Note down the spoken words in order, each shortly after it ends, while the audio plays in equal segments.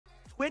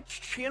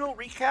Twitch channel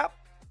recap.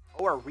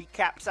 Oh, our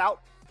recap's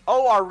out.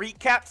 Oh, our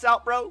recap's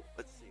out, bro.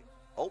 Let's see.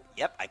 Oh,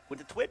 yep, I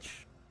went to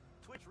Twitch.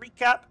 Twitch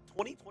recap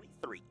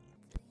 2023.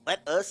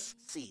 Let us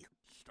see.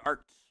 Start.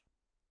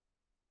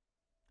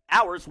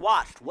 Hours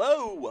watched.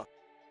 Whoa.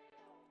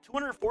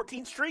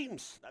 214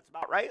 streams. That's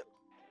about right.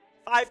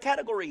 5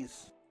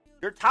 categories.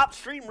 Your top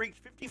stream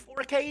reached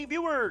 54K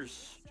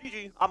viewers.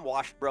 GG. I'm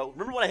washed, bro.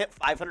 Remember when I hit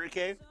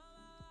 500K?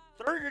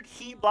 Third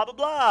key, blah, blah,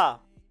 blah.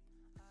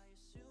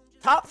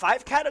 Top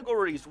 5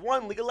 categories.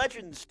 1, League of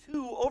Legends.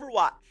 2,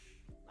 Overwatch.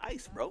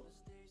 Nice, bro.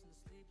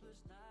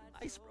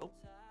 Nice, bro.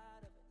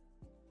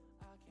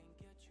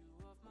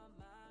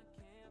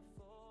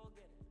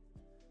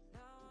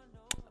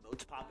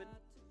 Emotes popping.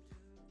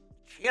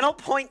 Channel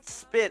point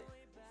spit.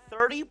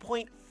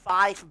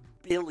 30.5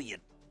 billion.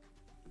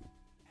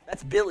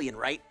 That's billion,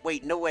 right?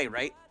 Wait, no way,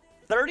 right?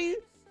 30?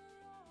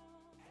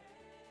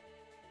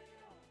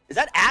 Is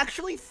that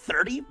actually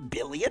 30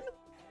 billion?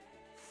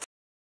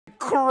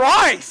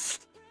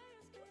 Christ!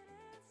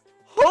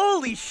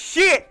 Holy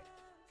shit!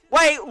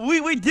 Wait,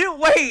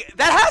 wait,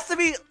 that has to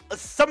be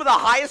some of the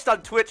highest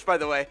on Twitch, by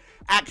the way,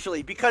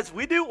 actually, because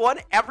we do one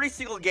every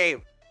single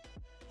game.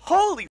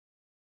 Holy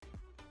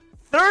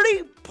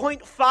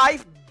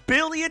 30.5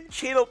 billion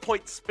channel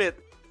point spent.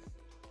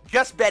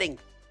 Just betting.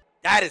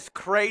 That is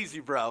crazy,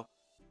 bro.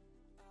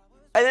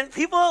 And then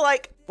people are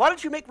like, why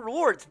don't you make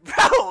rewards?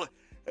 Bro,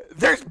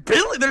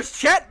 there's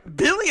chat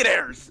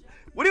billionaires.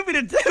 What do you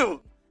mean to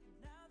do?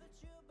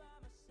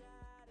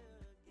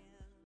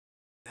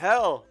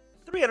 Hell,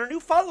 300 new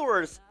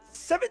followers,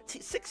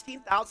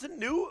 16,000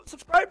 new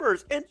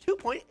subscribers, and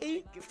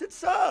 2.8 gifted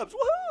subs.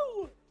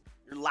 Woohoo!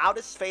 Your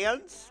loudest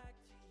fans?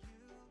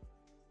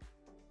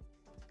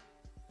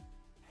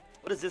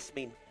 What does this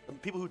mean? The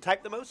people who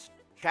type the most?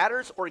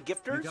 Chatters or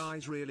gifters? You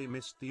guys really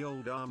missed the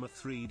old Armor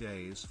 3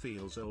 days,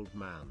 feels old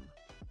man.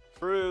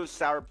 True,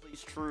 Sour,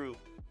 please, true.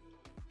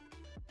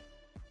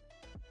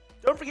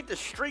 Don't forget to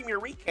stream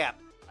your recap.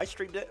 I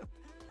streamed it.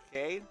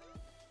 Okay.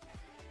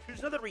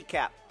 Here's another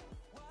recap.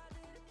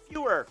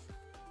 Viewer.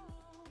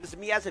 This is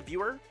me as a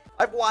viewer.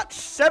 I've watched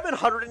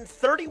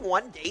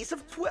 731 days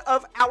of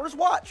hours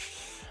watched.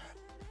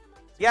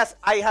 Yes,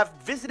 I have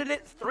visited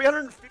it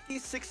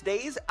 356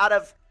 days out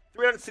of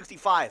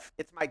 365.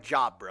 It's my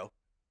job, bro.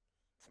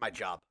 It's my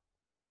job.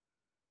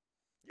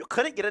 You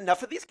couldn't get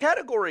enough of these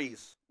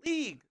categories.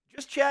 League,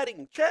 just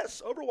chatting,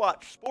 chess,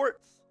 Overwatch,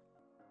 sports.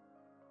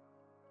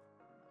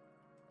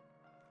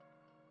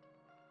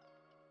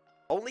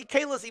 Only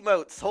Kayla's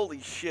emotes.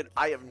 Holy shit,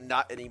 I am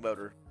not an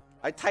emoter.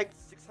 I typed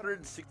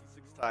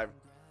 666 times.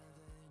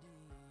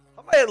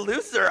 How am I a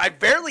loser? I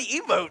barely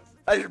emote.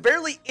 There's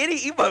barely any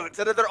emotes,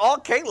 and they're all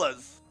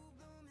Kayla's.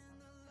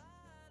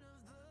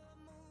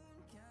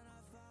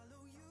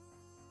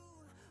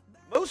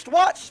 Most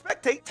watched,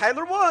 spectate,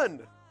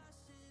 TYLER1.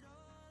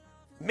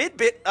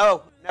 Midbit,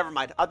 oh, never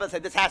mind. I was about to say,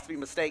 this has to be a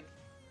mistake.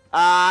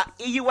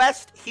 EU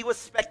West, he was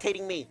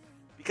spectating me.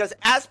 Because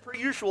as per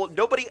usual,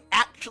 nobody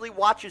actually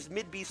watches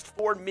Midbeast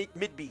for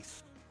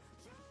Midbeast.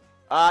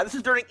 This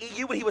is during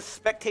EU when he was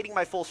spectating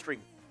my full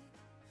stream.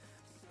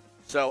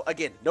 So,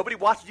 again, nobody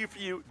watches you for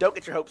you. Don't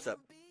get your hopes up.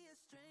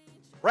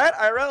 Rat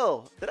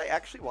IRL, did I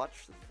actually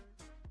watch this?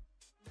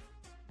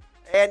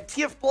 And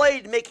TF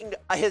Blade making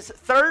his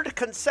 3rd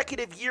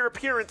consecutive year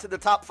appearance in the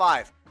top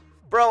 5.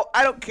 Bro,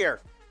 I don't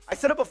care. I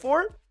said it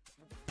before.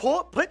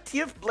 Put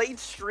TF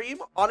Blade's stream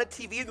on a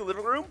TV in the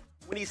living room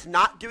when he's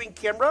not doing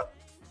camera.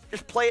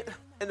 Just play it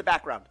in the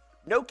background.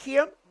 No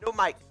cam, no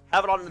mic.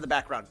 Have it on in the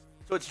background.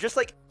 So it's just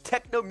like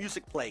techno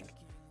music playing.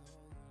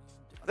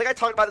 I think I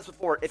talked about this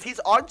before. If he's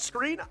on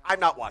screen, I'm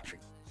not watching.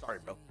 Sorry,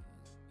 bro.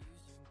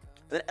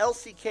 And then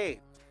LCK.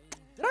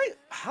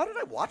 How did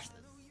I watch this?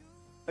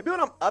 Maybe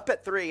when I'm up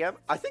at 3 a.m.,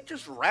 I think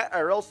just Rat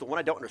IRL's the one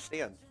I don't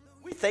understand.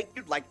 We think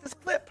you'd like this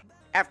clip.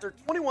 After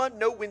 21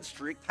 no-win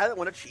streak,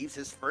 TYLER1 achieves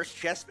his first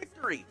chess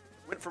victory.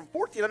 Went from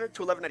 1,400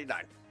 to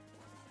 1,199.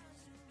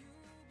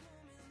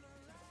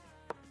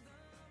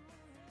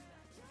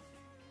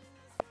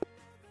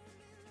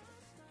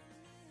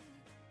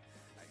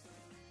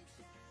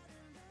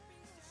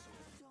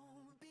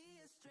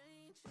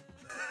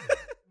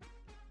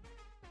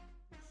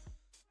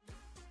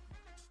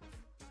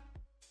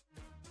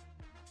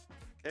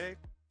 Okay.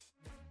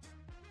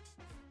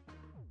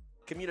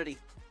 Community.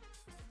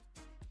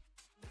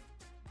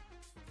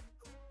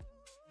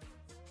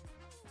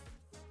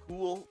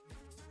 Cool.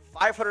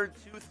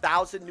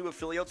 502,000 new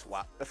affiliates.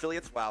 Wow.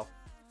 Wow.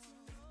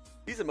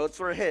 These emotes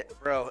were a hit,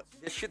 bro.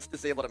 This shit's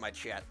disabled in my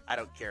chat. I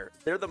don't care.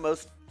 They're the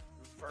most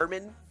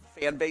vermin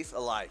fan base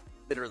alive,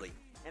 literally.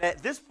 And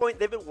at this point,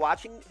 they've been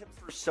watching him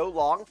for so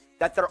long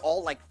that they're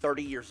all like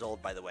 30 years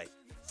old, by the way.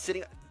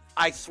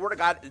 I swear to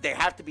God, they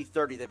have to be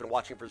 30. They've been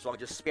watching for so long,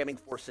 just spamming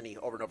Forcini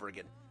over and over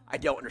again. I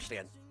don't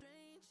understand.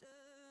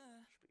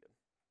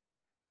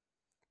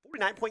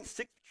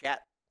 49.6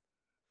 chat.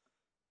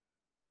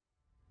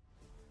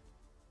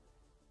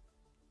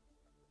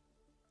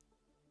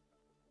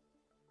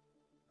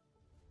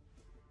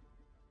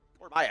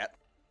 Where am I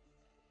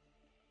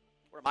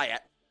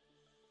at?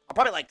 I'm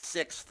probably like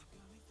 6th.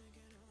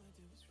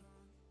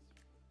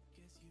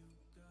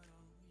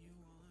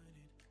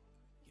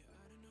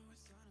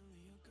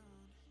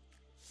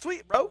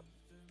 Sweet, bro.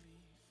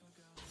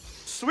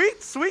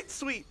 Sweet, sweet,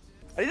 sweet.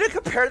 I need to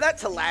compare that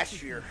to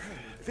last year.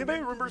 If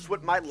anybody remembers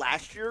what my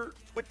last year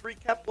Twitch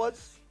recap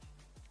was,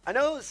 I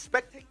know it was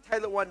Spectate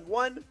TYLER1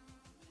 1.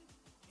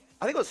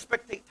 I think it was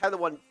Spectate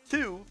TYLER1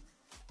 2,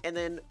 and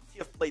then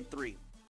TF Blade 3.